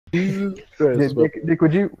Nick,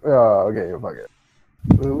 would you? Okay, fuck it.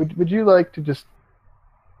 Would you like to just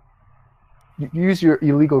use your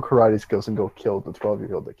illegal karate skills and go kill the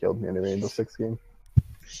 12-year-old that killed me in the Rainbow Six game?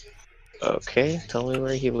 Okay, tell me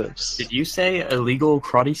where he lives. Did you say illegal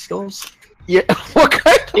karate skills? Yeah, what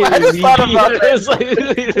kind of, I just thought about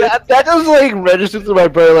that. That just like registered to my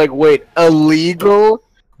brain. Like, wait, illegal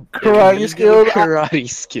karate skills? Karate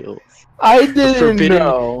skills. I didn't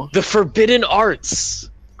know. The forbidden arts.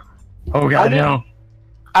 Oh god, no.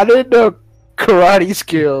 I didn't know karate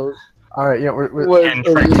skills. All right, yeah, And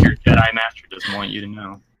Frank, your Jedi Master doesn't want you to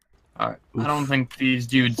know. Alright, I don't think these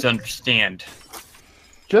dudes understand.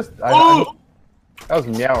 just that was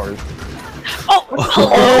Meowers.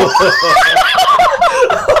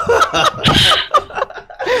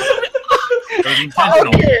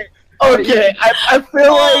 Okay.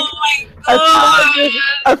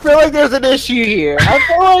 I feel like there's an issue here. I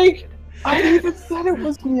feel like I even said it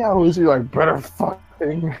was Meowers. You're like, better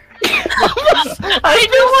fucking. I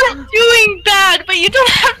know I'm doing bad, but you don't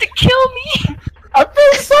have to kill me. I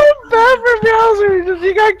feel so bad for Meowser.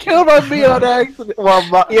 She got killed by me on accident. Well,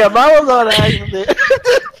 mine was on accident.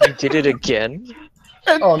 You did it again?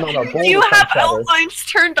 Oh no! Do you have outlines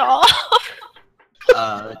turned off?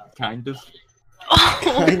 Kind of.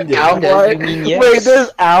 Oh, Outline? Yes. Wait, there's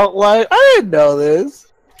outline? I didn't know this.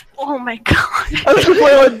 oh my god. I was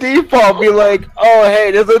play on default, be like, oh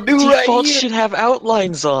hey, there's a new Default right here. should have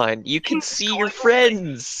outlines on. You can see your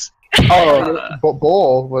friends. Oh,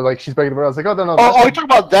 Bull. Well, like she's begging the I was like, oh no. Oh, you talking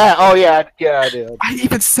about that? Oh yeah, I did. I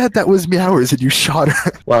even said that was Meowers and you shot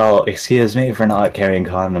her. Well, excuse me for not carrying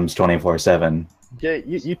condoms 24/7. Yeah,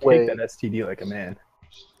 you take Wait. that STD like a man.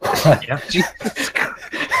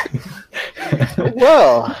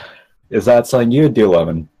 Well, Is that something you do,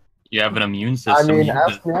 Lemon? You have an immune I system. mean, you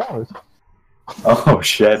ask Meowers. Oh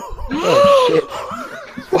shit.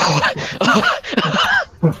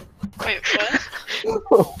 Wait,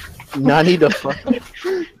 what? Nani the fuck?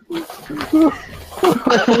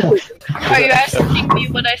 Are you asking me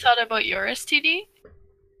what I thought about your STD?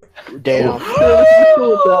 Damn.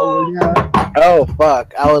 Oh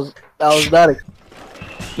fuck! I was not.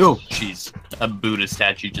 Oh, jeez. A Buddha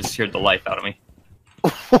statue just scared the life out of me.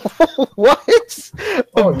 What?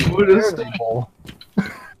 Oh, Buddhist. terrible.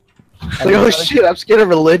 Like, oh shit! I'm scared of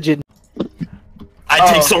religion.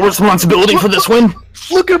 I take sole responsibility for this win.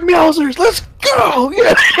 Look at Meowsers. Let's go.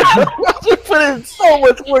 Yeah. Meowser put in so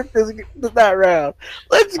much work that round.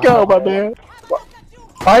 Let's go, my man.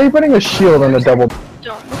 Why are you putting a shield on a double?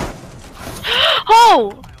 Don't.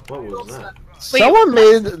 Oh! What was that? Wait, Someone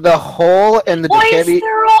made the hole in the why is Ducati.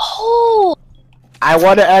 there a hole? I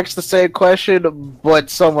want to ask the same question, but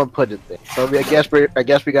someone put it there. So I guess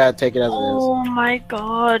we gotta take it as it is. Oh my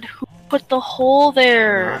god, who put the hole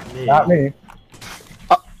there? Not me. Not me.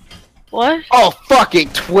 What? Oh, fucking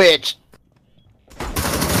Twitch!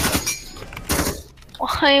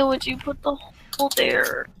 Why would you put the hole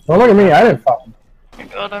there? Don't look at me. I didn't fucking. Oh my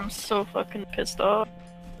god, I'm so fucking pissed off.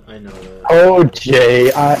 I know that. Oh, Jay,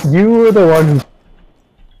 you were the one.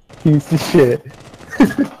 Piece of shit.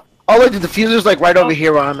 Oh look, the diffuser's like right over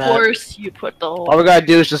here where I'm Of at. course you put the hole. All we gotta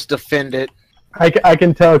do is just defend it. I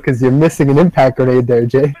can tell because you're missing an impact grenade there,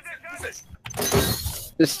 Jay.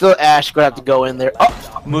 There's still Ash gonna have to go in there.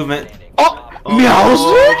 Oh, Movement.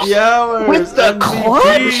 Meowsers! Meowers! With the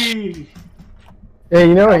MVP! Hey,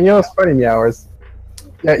 you know what's funny, Meowers?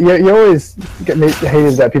 Yeah, you always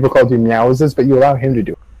hated that people called you Meowses, but you allow him to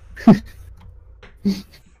do it.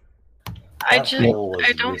 I That hole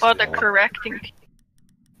was don't bother useful. correcting people.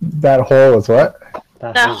 That hole is what?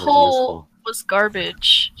 That was hole was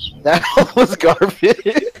garbage. that was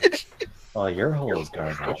garbage. Oh, your hole is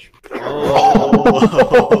garbage. useful.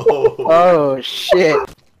 Oh. Oh shit.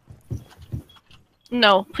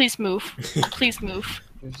 No, please move. Please move.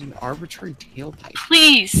 There's an arbitrary tailpipe.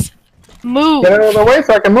 Please! Move! Get out of the way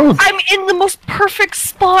so I can move. I'm in the most perfect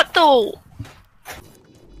spot though!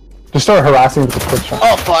 Just start harassing with the quick shot.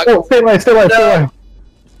 Oh fuck. Oh, stay alive, stay alive, stay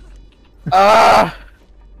alive.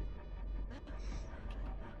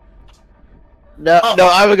 No,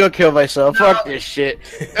 I'm gonna go kill myself. Fuck this shit.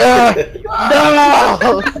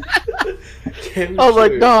 No! Can you Oh my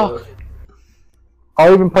shoot god. yourself?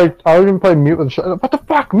 I'll even play mute with the shot. What the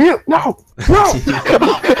fuck? Mute! No! No!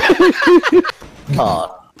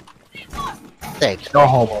 Aw. Thanks. No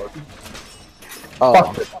homo. Oh.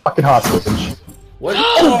 Fuck this fucking hostage. What?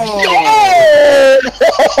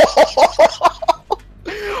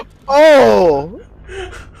 Oh!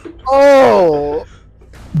 Oh!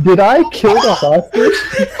 Did I kill the hostage?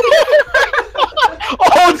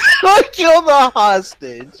 Oh, did I kill the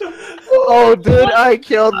hostage? Oh, did I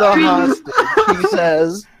kill the hostage? He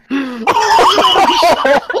says.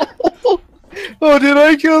 Oh, did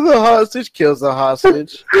I kill the hostage? Kills the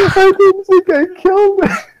hostage. I didn't think I killed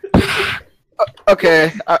him.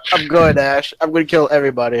 Okay, I'm going, Ash. I'm gonna kill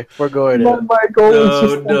everybody. We're going in. My goal was No,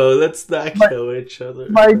 just no, let's not kill each other.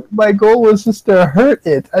 my goal was just to hurt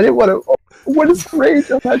it. I didn't want to. What is the range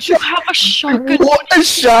of that You shot? have a shotgun. What a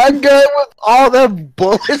shotgun with all the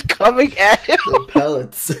bullets coming at him. The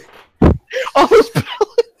pellets. All those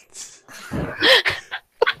bullets.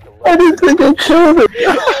 I didn't think I killed it.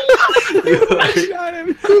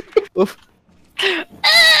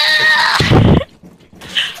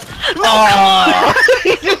 Oh,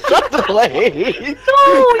 he just got the blade.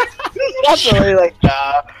 No. He got the blade like,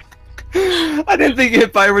 nah. I didn't think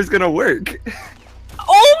hip fire was gonna work.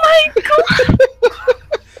 Oh my god.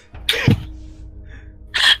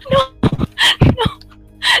 No.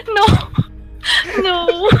 No. No.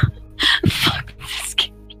 No. Fuck this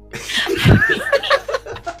game.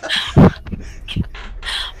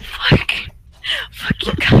 Fuck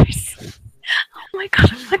you guys. Oh my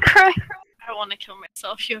god, I'm gonna cry. I wanna kill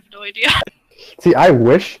myself, you have no idea. See, I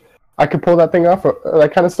wish I could pull that thing off, or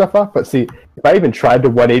that kind of stuff off. But see, if I even tried to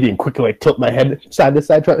 180 and quickly like tilt my head side to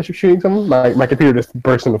side, trying to shooting someone, my computer just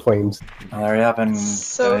bursts into flames. Hurry up and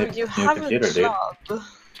So get a you new have computer, a dude. job.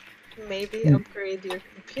 Maybe upgrade your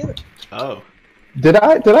computer. Oh. Did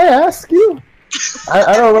I ask you?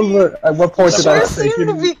 I don't remember at what point did I You say. seem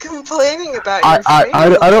to be complaining about your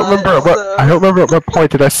I don't remember I don't remember at what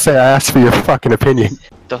point did I say I asked for your fucking opinion.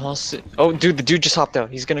 The hostage. Oh, dude, the dude just hopped out.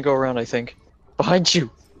 He's gonna go around, I think. Behind you.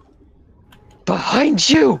 Behind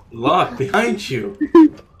you. Lock behind you.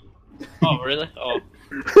 Oh, really? Oh.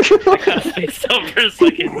 I gotta stay still for a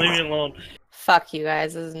second. Leave me alone. Fuck you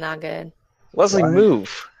guys, this is not good. Leslie,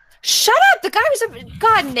 move. Shut up! The guy was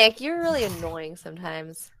God, Nick, you're really annoying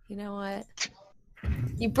sometimes. You know what?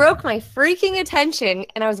 You broke my freaking attention,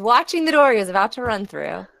 and I was watching the door he was about to run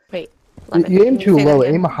through. Wait, You aim too say that low.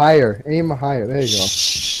 again? Aim higher. Aim higher. There you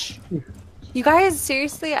go. You guys,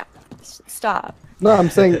 seriously, stop. No,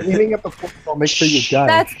 I'm saying aiming at the floor will make sure you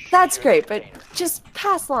die. That's great, but just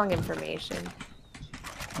pass along information.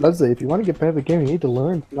 Leslie, if you want to get better at the game, you need to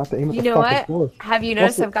learn not to aim at You the know fucking what? floor. Have you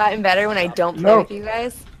noticed Also- I've gotten better when I don't play No. with you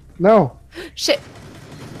guys? No. Shit.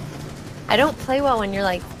 I don't play well when you're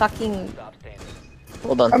like fucking.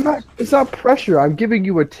 Hold on. I'm not. It's not pressure. I'm giving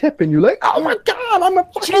you a tip, and you're like, "Oh my god, I'm a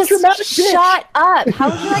fucking Just dramatic bitch." shut up! How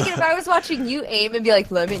would you like it if I was watching you aim and be like,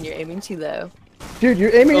 Lemon, you're aiming too low? Dude,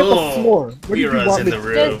 you're aiming at the Oh, floor. What do you Mira's want in me the to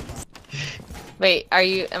room. Wait,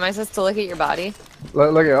 am I supposed to look at your body?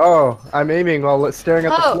 Look at. Oh, I'm aiming while staring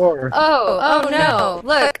at the floor. Oh no!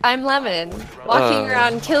 Look, I'm Lemon, walking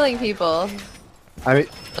around killing people. I mean,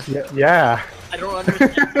 yeah. I don't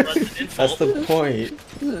understand. That's an insult. That's the point.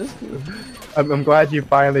 I'm glad you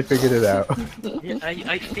finally figured it out. Yeah,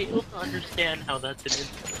 I fail to understand how that's an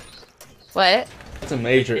insult. What? That's a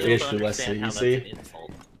major I fail to issue, understand Leslie. how You that's see? an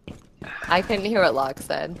insult. I couldn't hear what Locke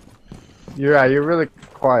said. You're really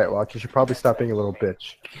quiet, Locke. You should probably stop being a little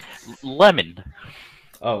bitch. Lemon,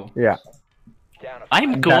 Oh. Yeah.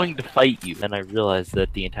 I'm going to fight you, and I realize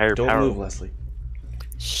that the entire Don't power. move, Leslie.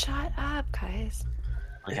 Shut up, guys.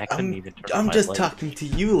 Like I couldn't even turn I'm my just light. talking to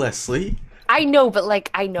you, Leslie. I know, but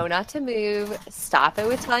like, I know not to move. Stop it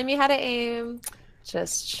with telling me how to aim.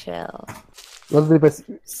 Just chill. Leslie, if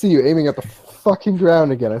I see you aiming at the fucking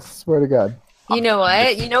ground again, I swear to God. You know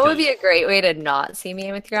what? You know what would be a great way to not see me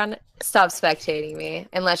aim with your gun? Stop spectating me.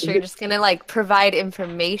 Unless you're just gonna like provide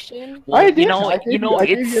information. Well, I did. you know, I gave you- I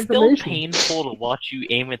gave it's you still information. painful to watch you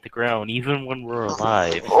aim at the ground, even when we're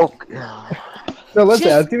alive. No,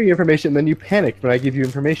 Leslie, I was Just- giving you information, then you panicked when I give you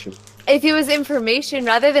information. If it was information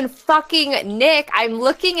rather than fucking Nick, I'm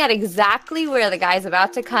looking at exactly where the guy's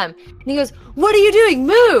about to come. And he goes, "What are you doing?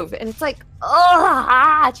 Move!" And it's like,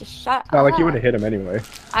 oh, just shut Not up. like you would have hit him anyway.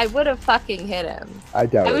 I would have fucking hit him. I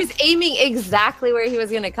doubt I it. was aiming exactly where he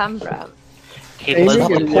was gonna come from. Okay, Aiming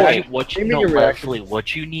Leslie, and what reaction- what you aiming know, and reaction. Leslie,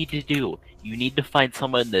 what you need to do, you need to find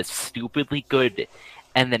someone that's stupidly good,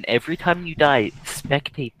 and then every time you die,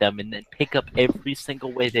 spectate them, and then pick up every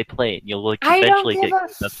single way they play, and you'll like I don't eventually give get.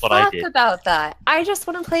 a That's what I fuck did. about that. I just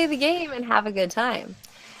want to play the game and have a good time.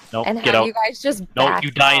 No, And get have out. you guys just No, back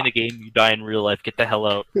you die in off. the game. You die in real life. Get the hell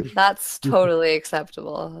out. That's totally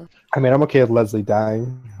acceptable. I mean, I'm okay with Leslie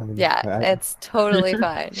dying. I mean, Yeah, I- it's totally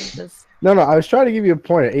fine. Just No, I was trying to give you a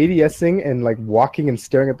point. ADSing and like walking and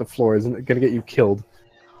staring at the floor isn't gonna get you killed.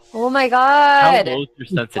 oh my How god. low is your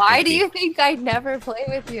sensitivity? Why do you think I'd never play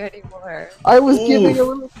with you anymore? I was Oof. giving a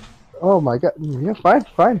little. Oh my God. Yeah,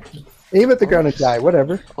 fine. Aim at the ground and die.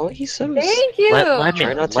 Whatever. All he said was. Thank you. Lemon,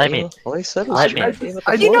 Try not to Lemon. aim. All he said was Lemon. try to aim at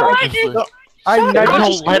the You know floor. what? I Shut never. up. No,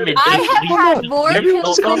 Lemon. I just have leave had it. more No,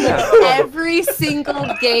 kills no, than no. you every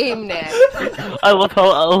single game, Nick. I love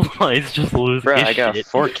how Eloise just losing Bruh, his I got shit.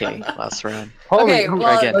 4K last round. Okay,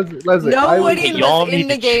 well, again. Leslie, Nobody y'all was in need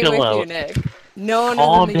the to game chill with you, out. Nick. No one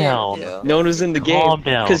Calm was in the down. game with you. No one was in the game. Calm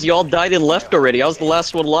down. Because y'all died and left already. I was the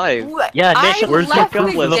last one live. What? Yeah, I Nick, where's your left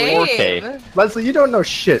proof the of the game. 4K? Leslie, you don't know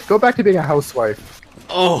shit. Go back to being a housewife.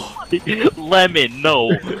 Oh, Lemon,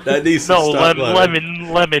 no. that needs to No, stop.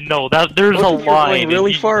 Lemon, no. That there's a Both of you are line. going and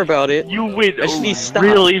really you- far about it. You went I just need to stop.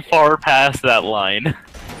 really far past that line.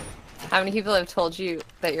 How many people have told you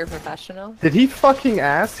that you're professional? Did he fucking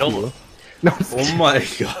ask No. you? No. Oh my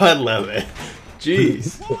god, Lemon.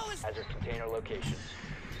 Jeez.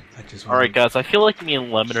 I just Alright, guys, I feel like me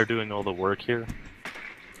and Lemon are doing all the work here.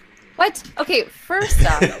 What? Okay, first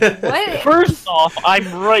off, what? First off,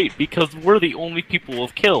 I'm right because we're the only people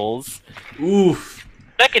with kills. Oof.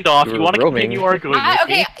 Second off, You're you want to roaming. continue arguing with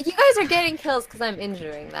Okay, me? you guys are getting kills because I'm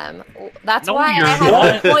injuring them. That's No, why you're I have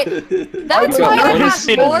not. point. That's why I There have has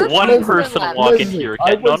been more one kills person than them. walk into Leslie, your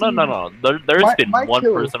I cap. No. wasn't- There's been my one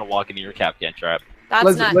kill- person walk into your Capcan trap.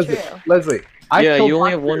 That's not true. Leslie, I Yeah, killed you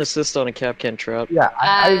only have Blackbeard. one assist on a Capcan trap. Yeah,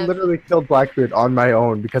 I Um, literally killed Blackbeard on my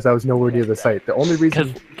own because I was nowhere near the site. The only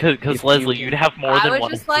reason. Because Leslie, you'd have more I than would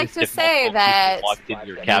one just like assist to if say multiple that people walked into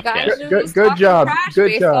your you guys Capcan. are Good- just good talking job, trash good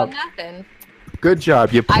based job. on nothing. Good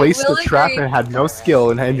job. You placed will the trap agree. and had no skill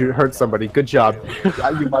and you hurt somebody. Good job.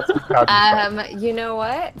 You must be proud of yourself. You know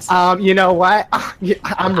what? You know what?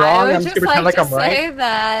 I'm wrong. I would I'm just gonna pretend like like to I'm right. say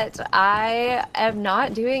that I am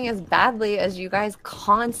not doing as badly as you guys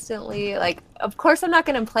constantly like. Of course, I'm not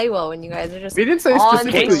going to play well when you guys are just. We didn't say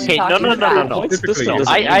constantly specifically. Okay, no. talking trash. Specifically. I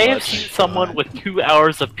Doesn't mean have much. seen someone with 2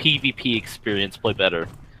 hours of PvP experience play better.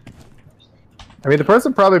 I mean, the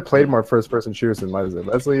person probably played more first-person shooters than Leslie.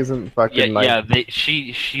 Leslie isn't fucking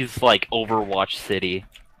She's like Overwatch City.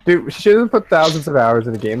 Dude, she doesn't put thousands of hours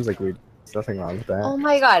into games like we. There's nothing wrong with that. Oh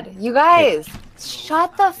my god, you guys,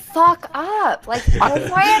 shut the fuck up! Like that's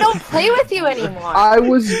why I don't play with you anymore. I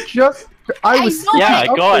was just. I was. know, Yeah,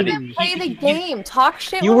 but go on. even play the game. Talk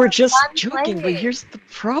shit. You when were we're just done joking, but playing. here's the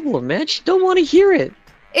problem, man. She don't want to hear it.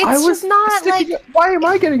 I It's was just not like sticking up. Why am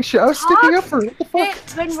I getting shit? I was sticking up for her. What the fuck?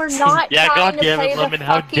 shit when we're not Yeah, trying to goddammit, play Lemon, the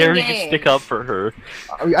how fucking dare game. you stick up for her?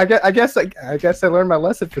 I guess I learned my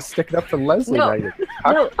lesson for sticking up for Leslie. No. now you-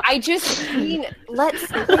 No, I just mean let's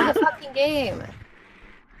play the fucking game.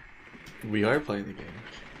 We are playing the game.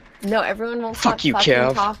 No, everyone will Fuck stop you, fucking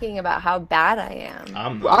Kev. talking about how bad I am.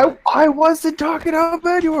 I'm not. I wasn't talking about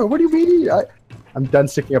bad you were. What do you mean? I'm done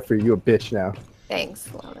sticking up for you. You a bitch now. Thanks,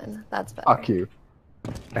 Lemon. That's better. Fuck you.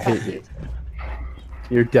 I hate you.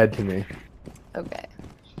 You're dead to me. Okay.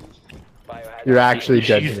 You're actually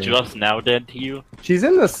dead She's to me. just now dead to you. She's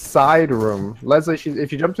in the side room. Leslie,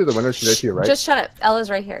 if you jump through the window, she's right to your right. Just shut up. Ella's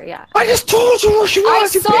right here. Yeah. I just told you where she I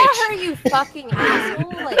was, you saw bitch! her, you fucking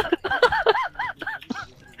asshole. Like,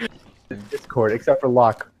 Discord, except for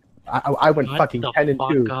Locke. I went Shut fucking the 10 and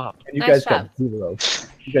fuck 2, up. and you Nice guys got job. 0. You guys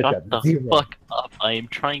Shut got the 0. fuck up. I am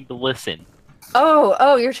trying to listen.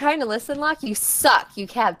 oh, you're trying to listen, Locke? You suck. You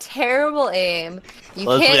have terrible aim. You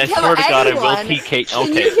Leslie, can't I kill swear to God, I will anyone. TK. Can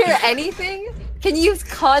Okay. you hear anything? Can you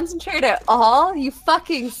concentrate at all? You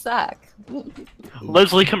fucking suck.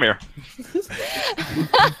 Leslie, come here.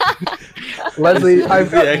 Leslie, I've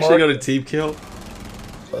Did he got actually more- got a team kill?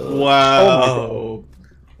 Wow.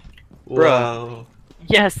 Wow.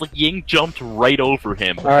 Yes, like Ying jumped right over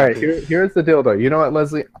him. Alright, here's the deal though. You know what,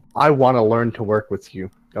 Leslie? I want to learn to work with you,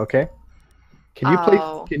 okay? Can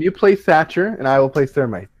Oh. you play Thatcher and I will play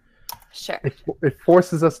Thermite? Sure. It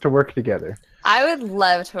forces us to work together. I would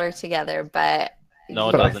love to work together, but No,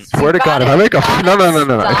 it But I doesn't. swear to God, if I make a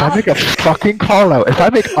no. If I make a fucking call out, if I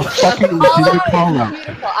make a fucking legitimate call out,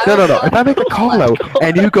 no. If I make a call out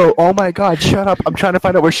and you go, oh my God, shut up! I'm trying to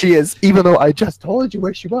find out where she is, even though I just told you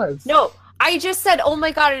where she was. No, I just said, oh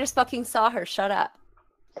my god, I just fucking saw her. Shut up.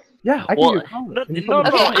 Yeah, I Well, can do a call no, out. Can you no,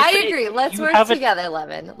 fucking- Okay, it's- I agree. Let's you work have a- together,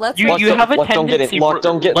 Lemon. Let's You work you have a Lock, don't get it. tendency. Lock,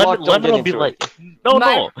 don't get- Lemon, Lock, don't Lemon get will be into like,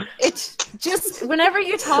 no. It's just whenever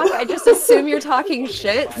you talk, I just assume you're talking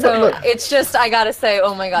shit. So Look. it's just I gotta say,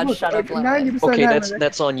 oh my god, Look, shut up, like, Lemon. 90% Okay, have it.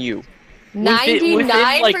 that's on you. within,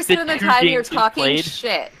 99% of the two time you're games we talking played,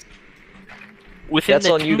 shit. Within That's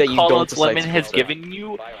the on two you that you don't callouts decide Lemon to has call. given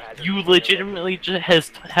you, you legitimately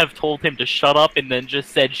just have told him to shut up and then just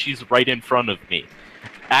said she's right in front of me.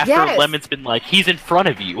 After Yes. Lemon's been like, he's in front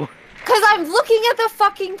of you. Cause I'm looking at the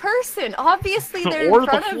fucking person. Obviously they're Or in the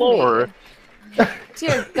front floor. of me.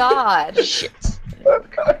 Dear God. Shit.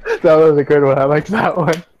 That was a good one. I liked that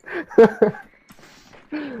one.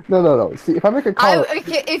 No. See, if I make a call,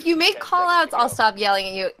 Okay, if you make call-outs, I'll stop yelling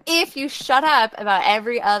at you. If you shut up about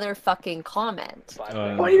every other fucking comment. what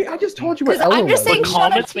do you mean? I just told you what Because I'm just Ellen saying was. shut up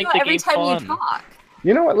comments to make you the every game time you fun. talk.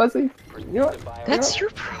 You know what, Leslie? You know what? That's your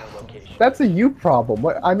problem. That's a you problem.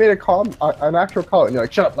 What? I made a call, an actual call, and you're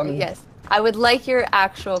like, shut up. Let me. Yes. I would like your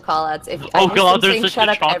actual call-outs. If Oh I'm god, saying there's shut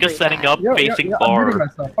a up Chonka every setting time. up facing I'm muting bar.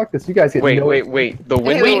 myself. Fuck this. You guys get Wait, no. wait. The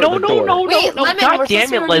window Wait, or no, the no, door? no, Wait, no, Lemon, god we're damn supposed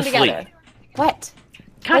to it, be working Leslie. together. What?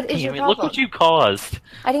 God What is damn your it, look problem? what you caused.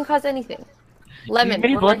 I didn't cause anything. Lemon, You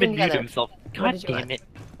made we're working Lemon mute together. himself. What God did you damn want? it.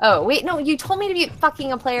 Oh, wait, no, you told me to be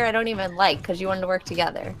fucking a player I don't even like because you wanted to work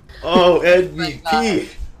together. Oh, MVP.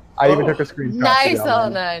 I even took a screenshot. Nice, of it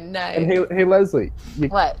online. Elna, nice. And hey, Leslie, you,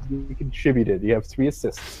 What? you contributed. You have 3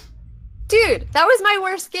 assists. Dude, that was my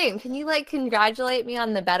worst game. Can you, like, congratulate me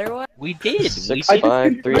on the better one? We did. 6, I just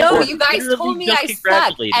 5, 3, No, 4. you guys Literally told me just I sucked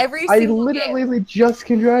congratulated. every I single game. literally just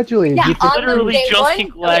congratulated Yeah, you. on the Literally day just one-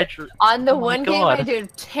 congratulated. On the Oh my one game I God.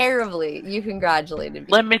 did terribly, you congratulated me.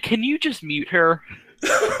 Lemon, can you just mute her?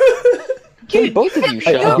 Hey, both of you You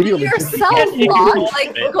shut up. mute yourself, Yeah, Locke.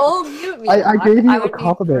 Like, go mute me. I Locke. gave you a would be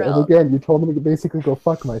compliment, and thrilled. again, you told me to basically go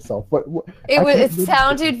fuck myself. What It I was. can't It believe-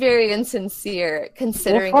 sounded very insincere,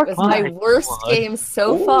 considering Well, it was fuck my my worst God. game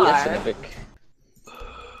so Ooh, far. that's epic.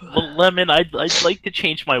 Well, Lemon, I'd like to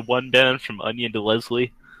change my one ban from Onion to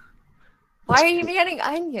Leslie. Why are you banning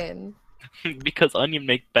Onion? Because Onion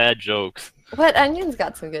makes bad jokes. What? Onion's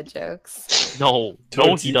got some good jokes. No,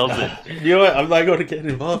 he doesn't. You know what? I'm not going to get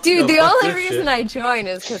involved. Dude, No, the fuck only this reason shit. I join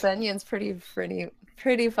is because Onion's pretty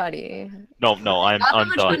funny. No, I'm Not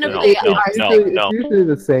much done. fun to No, play no, Arceus. no, It's no. usually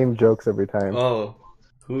the same jokes every time. Oh,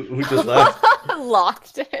 who just left?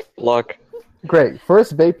 Locked it. Lock. Great.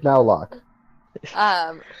 First vape, now lock. Wait, Well,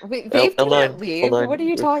 Vape hold on, didn't leave. hold on. What are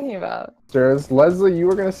you talking about? There's Leslie, you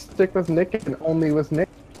were gonna stick with Nick and only with Nick.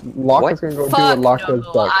 Locke What? is gonna go do Fuck what Locke no, does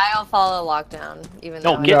best. I'll follow Lockdown, even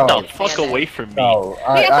though No, I get can't the fuck stand it. away from me. No, Wait,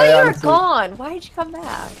 I thought I you were honestly, gone. Why'd you come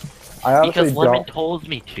back? I honestly Because Lemon don't. told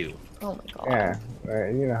me to. Oh my god. Yeah,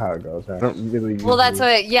 you know how it goes. Right? I don't really. Well, that's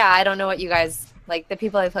usually- what. Yeah, I don't know what you guys like. The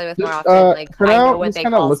people I play with more Just, often, like for I know now, what just they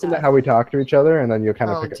kind of call listen stuff. to how we talk to each other, and then you'll kind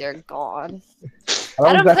of Oh pick it. dear God. I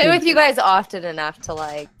I don't play exactly- with you guys often enough to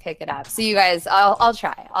like pick it up. So you guys, I'll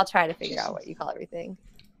try. I'll try to figure out what you call everything.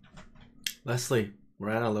 Leslie, we're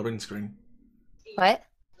at a loading screen. What?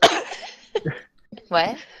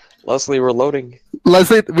 What? Leslie, we're loading.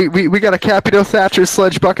 Leslie, we got a Capito Thatcher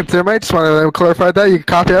Sledge Bucket Thermite. Just want to clarify that. You can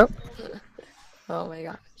copy out. Oh my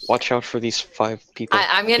god. Watch out for these 5 people.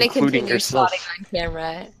 I'm gonna including continue yourself. spotting on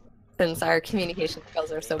camera since our communication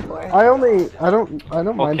skills are so poor. I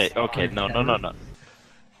don't mind. Okay, no.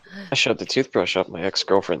 I shoved the toothbrush up my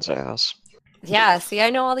ex-girlfriend's ass. Yeah, see, I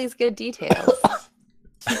know all these good details.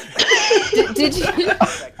 did you?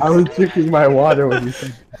 I was drinking my water when you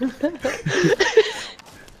said.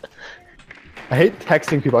 I hate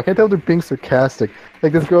texting people. I can't tell they're being sarcastic.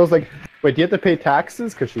 Like this girl's like, "Wait, do you have to pay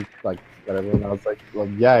taxes?" Because she's like, whatever. And I was like, "Well,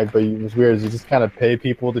 yeah, but it was weird. You just kind of pay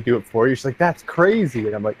people to do it for you." She's like, "That's crazy,"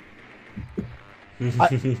 and I'm like,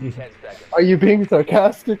 "Are you being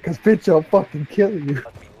sarcastic? Because bitch, I'll fucking kill you."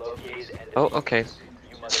 Oh, okay.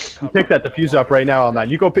 You pick that diffuser up right now, L9.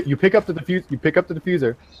 You pick up the diffuser. You pick up the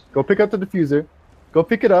diffuser. Go pick up the diffuser. Go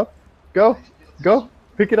pick it up. Go.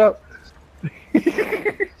 Pick it up.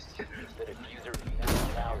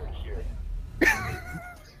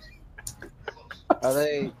 Are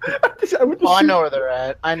they? I went to Oh, I shoot- know where they're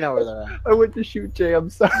at. I know where they're at. I went to shoot Jay. I'm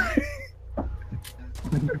sorry.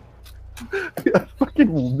 I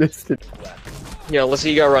fucking missed it. Yeah,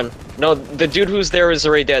 Leslie, you gotta run. No, the dude who's there is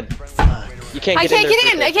already dead. You can't I get can't in.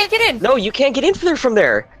 get in. I can't get in. No, you can't get in there from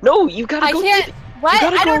there. No, you gotta I go. can't. What?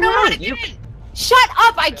 gotta I go don't know how to around. get in. Shut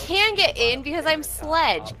up! I can get in because I'm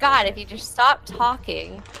Sledge. God, if you just stop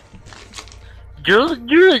talking.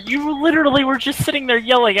 You literally were just sitting there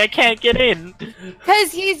yelling, I can't get in.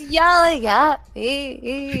 Because he's yelling at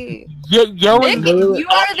me. Yelling. Nick, you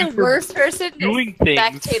are the worst person to doing things.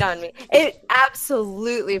 spectate on me. It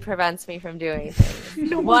absolutely prevents me from doing things.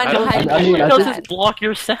 100%. It doesn't block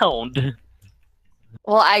your sound.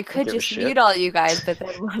 Well, I could give a just shit. mute all you guys, but then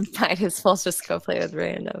might as well just go play with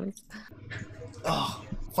randoms. Oh,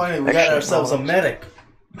 finally, we got ourselves a medic.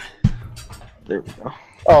 There we go.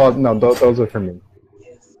 Oh no, those are for me.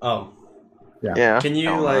 Oh. Yeah. Can you,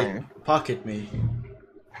 Oh, like, pocket me?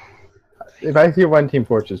 If I hear one Team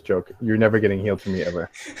Fortress joke, you're never getting healed from me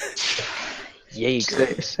ever. Yay.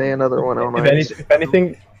 Say another one. If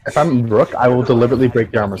anything, if I'm Rook, I will deliberately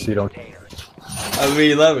break the armor so you don't. I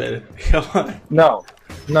mean, Lemon. Come on.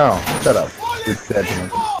 No, shut up. You're dead to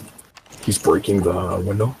me. He's breaking the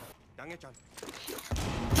window.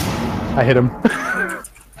 I hit him.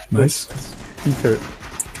 Nice. Okay.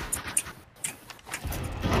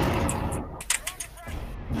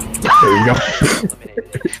 There you go.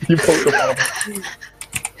 You poke him out.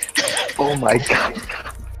 Oh my god.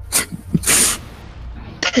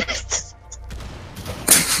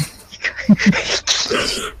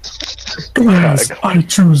 Glass, I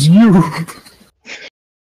choose you.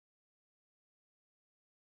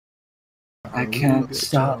 I can't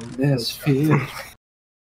stop this feeling.